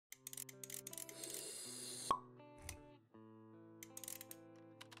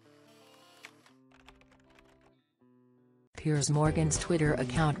Piers Morgan's Twitter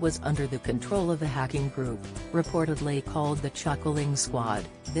account was under the control of a hacking group, reportedly called the Chuckling Squad,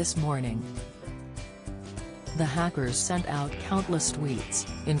 this morning. The hackers sent out countless tweets,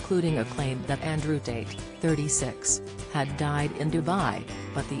 including a claim that Andrew Tate, 36, had died in Dubai,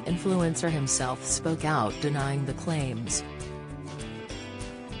 but the influencer himself spoke out denying the claims.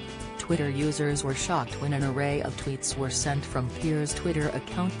 Twitter users were shocked when an array of tweets were sent from Piers' Twitter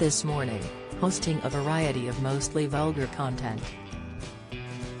account this morning, posting a variety of mostly vulgar content.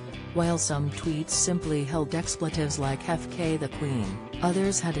 While some tweets simply held expletives like FK the Queen,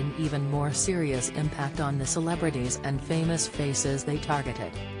 others had an even more serious impact on the celebrities and famous faces they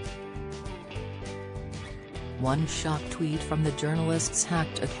targeted. One shock tweet from the journalist's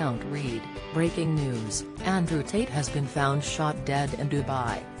hacked account read, "Breaking news, Andrew Tate has been found shot dead in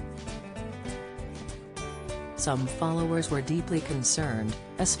Dubai." Some followers were deeply concerned,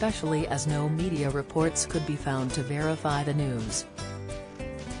 especially as no media reports could be found to verify the news.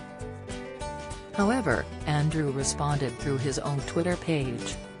 However, Andrew responded through his own Twitter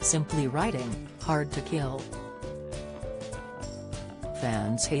page, simply writing, "Hard to kill."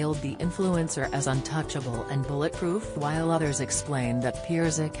 Fans hailed the influencer as untouchable and bulletproof, while others explained that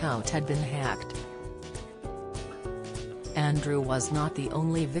Piers' account had been hacked. Andrew was not the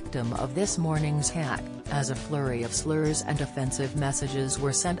only victim of this morning's hack, as a flurry of slurs and offensive messages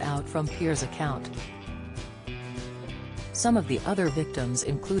were sent out from Piers' account. Some of the other victims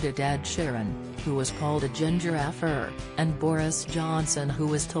included Ed Sheeran, who was called a ginger effer, and Boris Johnson, who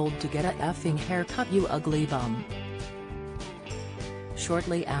was told to get a effing haircut, "you ugly bum."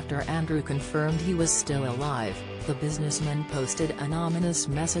 Shortly after Andrew confirmed he was still alive, the businessman posted an ominous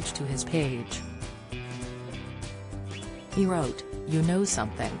message to his page. He wrote, "You know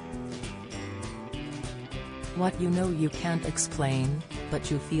something. What you know you can't explain,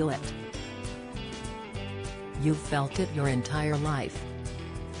 but you feel it. You've felt it your entire life.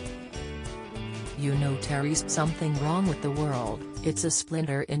 You know Terry's something wrong with the world, it's a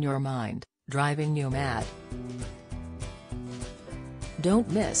splinter in your mind, driving you mad. Don't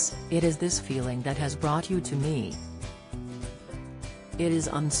miss, it is this feeling that has brought you to me." It is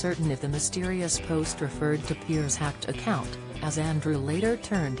uncertain if the mysterious post referred to Piers' hacked account, as Andrew later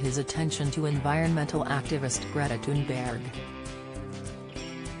turned his attention to environmental activist Greta Thunberg.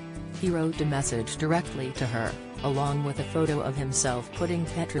 He wrote a message directly to her, along with a photo of himself putting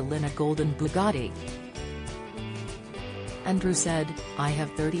petrol in a golden Bugatti. Andrew said, "I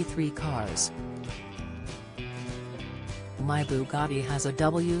have 33 cars. My Bugatti has a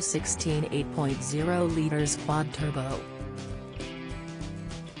W16 8.0 liters quad turbo.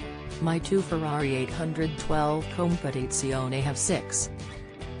 My two Ferrari 812 Competizione have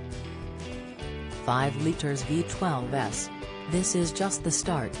 6.5 liters V12s. This is just the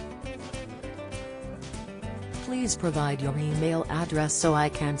start. Please provide your email address so I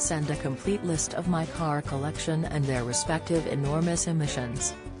can send a complete list of my car collection and their respective enormous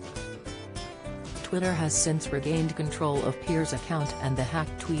emissions." Twitter has since regained control of Piers' account and the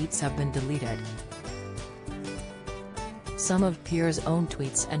hacked tweets have been deleted. Some of Piers' own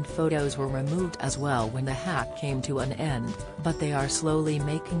tweets and photos were removed as well when the hack came to an end, but they are slowly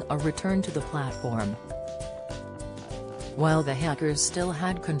making a return to the platform. While the hackers still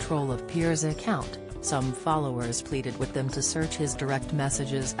had control of Piers' account, some followers pleaded with them to search his direct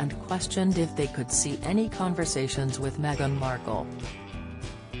messages and questioned if they could see any conversations with Meghan Markle.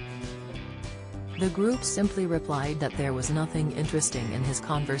 The group simply replied that there was nothing interesting in his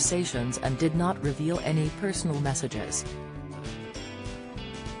conversations and did not reveal any personal messages.